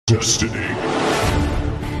destiny?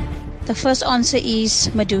 The first answer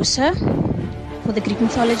is Medusa. For the Greek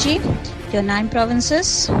mythology, there are 9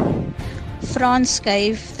 provinces. France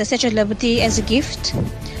gave the Statue of Liberty as a gift.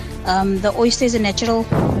 The oyster is a natural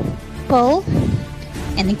pearl.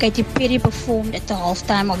 And then Katy Perry performed at the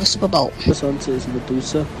halftime of the Super Bowl. First answer is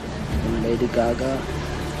Medusa and Lady Gaga.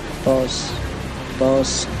 Pass,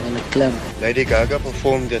 and a clam. Lady Gaga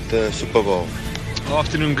performed at the Super Bowl.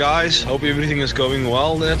 Afternoon, guys. Hope everything is going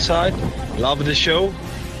well that side. Love the show.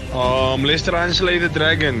 Let's translate the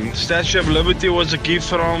dragon. Statue of Liberty was a gift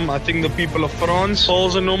from, I think, the people of France.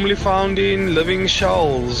 Pearls are normally found in living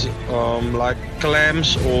shells, like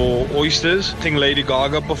clams or oysters. I think Lady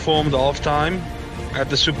Gaga performed halftime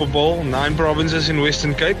at the Super Bowl. 9 provinces in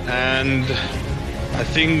Western Cape. And I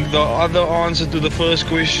think the other answer to the first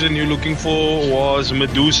question you're looking for was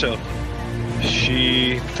Medusa.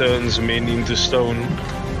 She turns men into stone,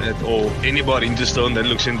 or anybody into stone that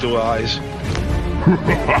looks into her eyes.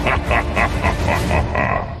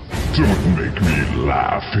 Don't make me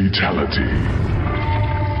laugh, fatality.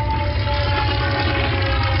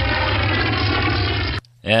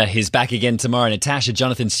 Yeah, he's back again tomorrow. Natasha,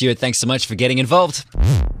 Jonathan Stewart, thanks so much for getting involved.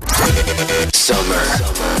 Summer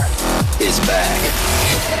is back.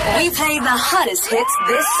 We play the hottest hits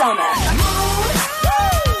this summer.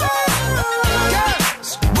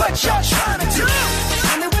 What y'all trying to do?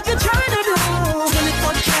 Tell me what you're trying to do.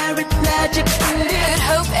 24-karat magic. Good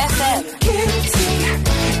Hope FM. Guilty,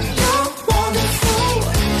 you're wonderful.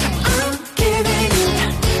 I'm giving you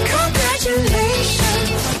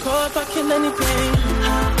congratulations. Cause I kill anything.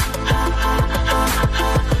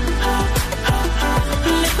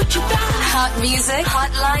 Look what you got. Hot music, hot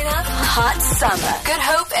lineup, hot summer. Good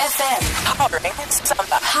Hope FM. Powering summer.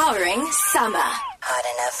 Powering summer. Hot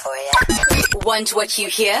enough for you. Want what you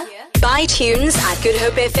hear? Buy tunes at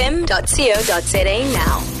goodhopefm.co.za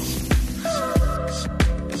now.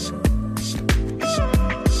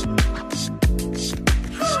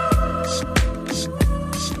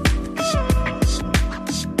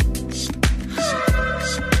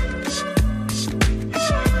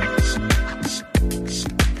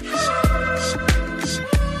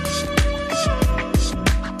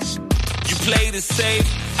 You played it safe.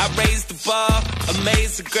 I raised the bar,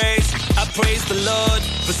 amazing grace. I praise the Lord,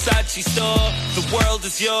 Versace store. The world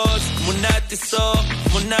is yours, monate so.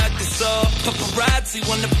 Paparazzi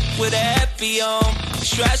wanna with a happy on.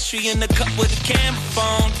 Stray in the cup with a camera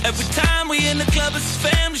phone. Every time we in the club, it's a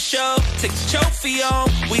family show. Take the trophy on,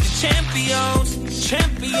 we the champions.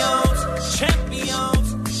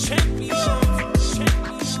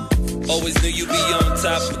 Always knew you'd be on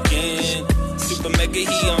top again. Super mega,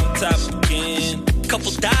 he on top again.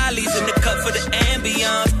 Couple dollies in the cup for the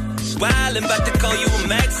ambiance. Wildin', about to call you a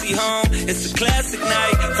maxi home. It's a classic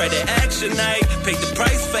night, Friday action night. Paid the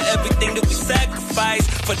price for everything that we sacrificed.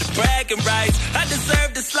 For the bragging rights, I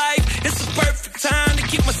deserve this life. It's a perfect time to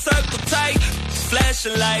keep my circle tight.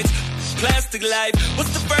 Flashing lights, plastic life.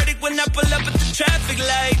 What's the verdict when I pull up at the traffic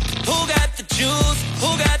light? Who got the juice?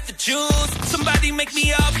 Somebody make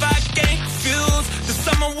me off, I get confused. The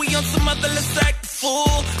summer we on some other, let's act the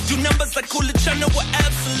fool. Do numbers like Coolidge, I know we're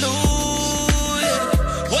absolute.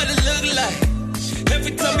 What it look like?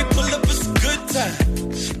 Every time we pull up, it's a good time.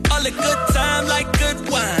 All a good time like good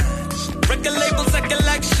wine. Record labels acting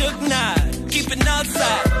like Suge Knight. Keep it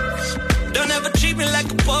outside. Don't ever treat me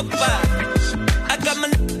like a Popeye. I got my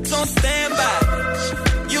n***s on standby.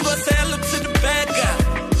 You gon' say hello to the bad guy.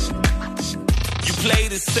 You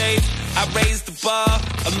played it safe, I raised the bar,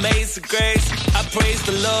 amazing grace. I praise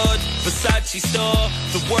the Lord, Versace store.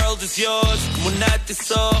 The world is yours, monate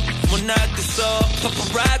so.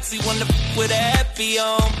 Paparazzi wanna with a happy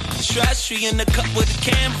on. Stray in the cup with a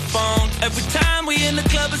camera phone. Every time we in the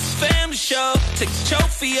club, it's a family show. Take the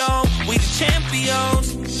trophy on, we the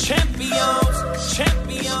champions.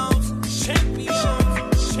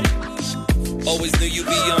 Always knew you'd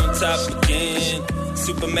be on top again.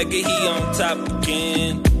 Super mega, he on top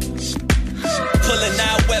again. Pulling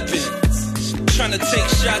out weapons, trying to take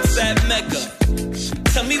shots at Mega.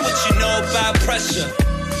 Tell me what you know about pressure.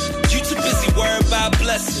 You too busy worried about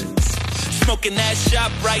blessings. Smoking that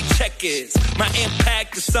shop right checkers. My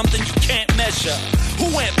impact is something you can't measure. Who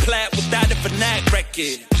went plat without a Fnac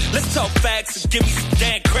record? Let's talk facts and give me some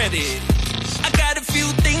damn credit. I got a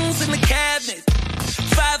few things in the cabinet.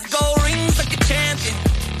 5 gold rings like a champion.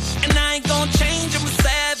 And I ain't gon' change, I'm a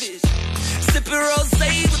savage. Sippin'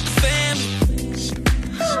 rosé with the family.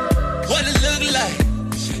 What it look like?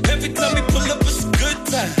 Every time we pull up, it's a good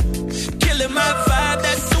time. Killing my vibe,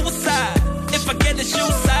 that's suicide. If I get a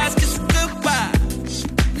shoe size, kiss a goodbye.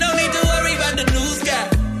 No need to worry about the news guy.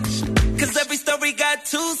 Cause every every story got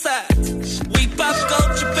two sides. We pop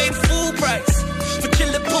gold, you paid full price for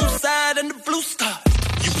chillin' poolside and the blue sky.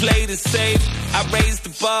 You played it safe, I raised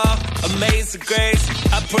the bar, amazing grace.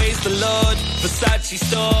 I praise the Lord, Versace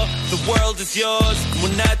store, the world is yours.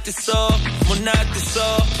 Monate so,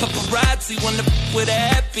 paparazzi wanna with a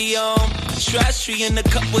happy on. Trashy in the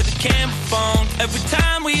cup with a camera phone. Every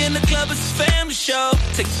time we in the club it's a family show.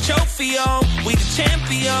 Take the trophy on, we the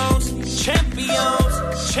champions.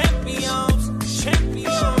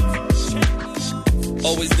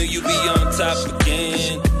 Always knew you'd be on top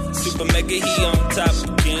again. Super mega, he on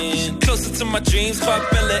top again. Closer to my dreams,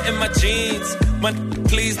 Barbella in my jeans. My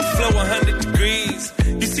please the flow 100 degrees.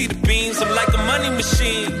 You see the beams, I'm like a money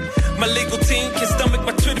machine. My legal team can stomach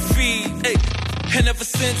my Twitter feed. Hey. And ever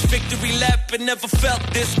since victory lap, it never felt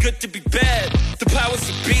this good to be bad. The powers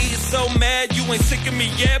that be is so mad, you ain't sick of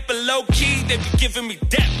me yet. But low key, they be giving me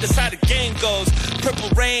depth, that's how the game goes. Purple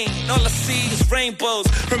rain, all I see is rainbows.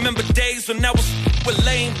 Remember days when I was with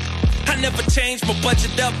lame. I never changed, my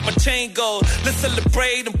budget up, my chain gold. Let's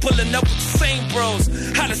celebrate, I'm pulling up with the same bros.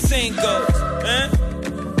 How the saying goes,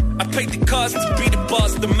 I paid the cost to be the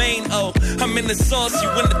boss, the main O. I'm in the sauce, you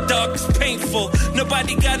in the dark, it's painful.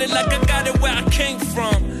 Nobody got it like I got it where I came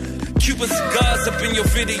from. Cuban cigars up in your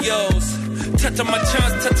videos. Touch on my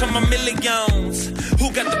charms, touch on my millions.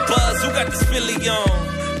 Who got the buzz, who got the spilly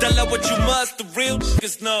on? Dollar what you must, the real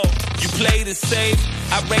niggas know. You played it safe,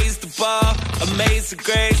 I raised the bar, amazing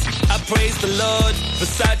grace. I praise the Lord,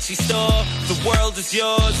 Versace store, the world is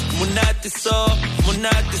yours. Monate so,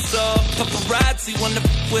 paparazzi wanna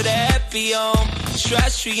with a happy on.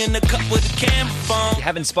 Trashy in the cup with a camera phone. If you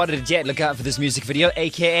haven't spotted it yet, look out for this music video,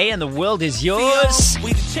 aka And the World is Yours.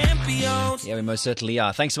 We the champions. Yeah, we most certainly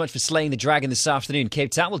are. Thanks so much for slaying the dragon this afternoon,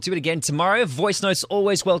 Cape Town. We'll do it again tomorrow. Voice notes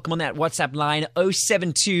always welcome on that WhatsApp line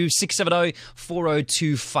 072 670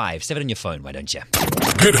 4025. Save it on your phone, why don't you?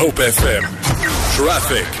 Good Hope FM.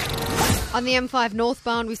 Traffic. On the M5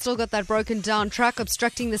 northbound, we've still got that broken down truck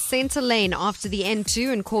obstructing the centre lane after the N2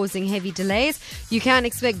 and causing heavy delays. You can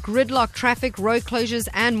expect gridlock traffic, road closures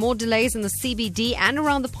and more delays in the CBD and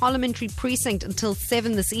around the Parliamentary Precinct until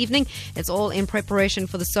 7 this evening. It's all in preparation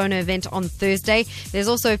for the Sono event on Thursday. There's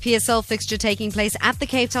also a PSL fixture taking place at the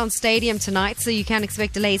Cape Town Stadium tonight, so you can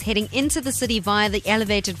expect delays heading into the city via the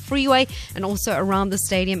elevated freeway and also around the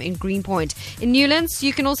stadium in Greenpoint. In Newlands,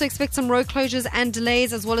 you can also expect some road closures and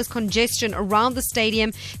delays as well as congestion around the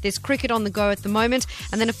stadium. There's cricket on the go at the moment,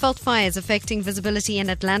 and then a felt fire is affecting visibility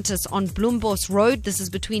in Atlantis on Bloembos Road. This is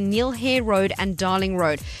between Neil Hare Road and Darling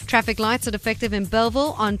Road. Traffic lights are defective in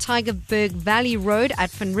Belleville on Tygerberg Valley Road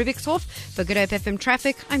at Van Riebeekshof. For Good Hope FM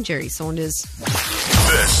Traffic, I'm Jerry Saunders.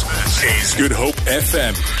 This is Good Hope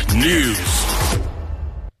FM News.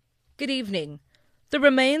 Good evening. The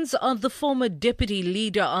remains of the former deputy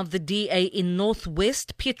leader of the DA in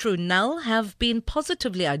Northwest, Petro Nel, have been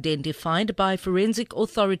positively identified by forensic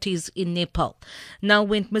authorities in Nepal. Nel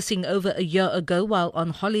went missing over a year ago while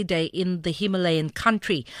on holiday in the Himalayan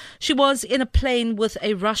country. She was in a plane with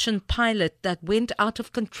a Russian pilot that went out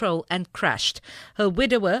of control and crashed. Her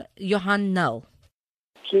widower, Johan Nel.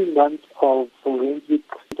 2 months of forensics,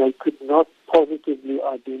 they could not positively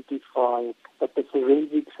identify, but the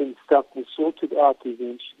forensics and stuff was sorted out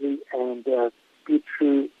eventually, and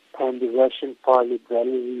Petro and the Russian pilot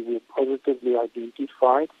Valerie were positively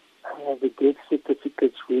identified. The death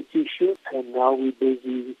certificates were issued, and now we're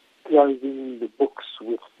busy closing the books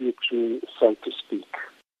with Petro, so to speak.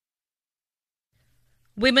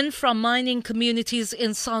 Women from mining communities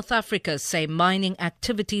in South Africa say mining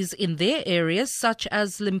activities in their areas, such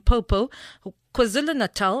as Limpopo,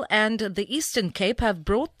 KwaZulu-Natal and the Eastern Cape, have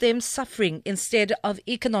brought them suffering instead of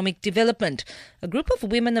economic development. A group of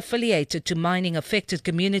women affiliated to mining-affected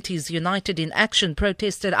communities united in action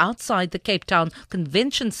protested outside the Cape Town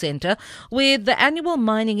Convention Centre, where the annual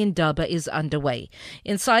Mining Indaba is underway.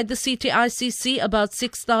 Inside the CTICC, about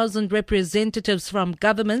 6,000 representatives from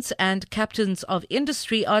governments and captains of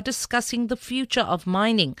industry are discussing the future of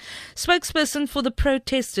mining. Spokesperson for the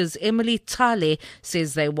protesters, Emily Tale,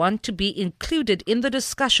 says they want to be included in the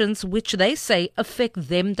discussions which they say affect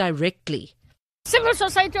them directly. Civil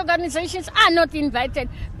society organizations are not invited.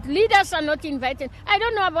 Leaders are not invited. I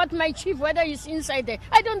don't know about my chief, whether he's inside there.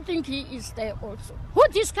 I don't think he is there also. Who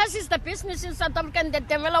discusses the business in South Africa and the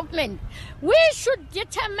development? We should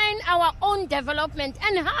determine our own development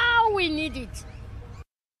and how we need it.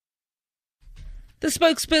 The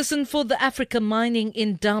spokesperson for the Africa Mining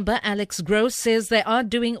Indaba, Alex Gross, says they are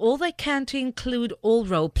doing all they can to include all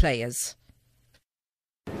role players.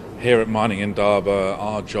 Here at Mining Indaba,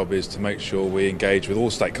 our job is to make sure we engage with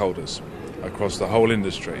all stakeholders across the whole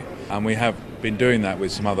industry, and we have been doing that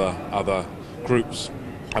with some other groups,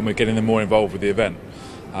 and we're getting them more involved with the event.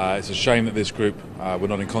 It's a shame that this group were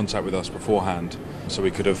not in contact with us beforehand, so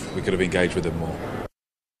we could have engaged with them more.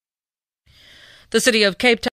 The city of Cape Town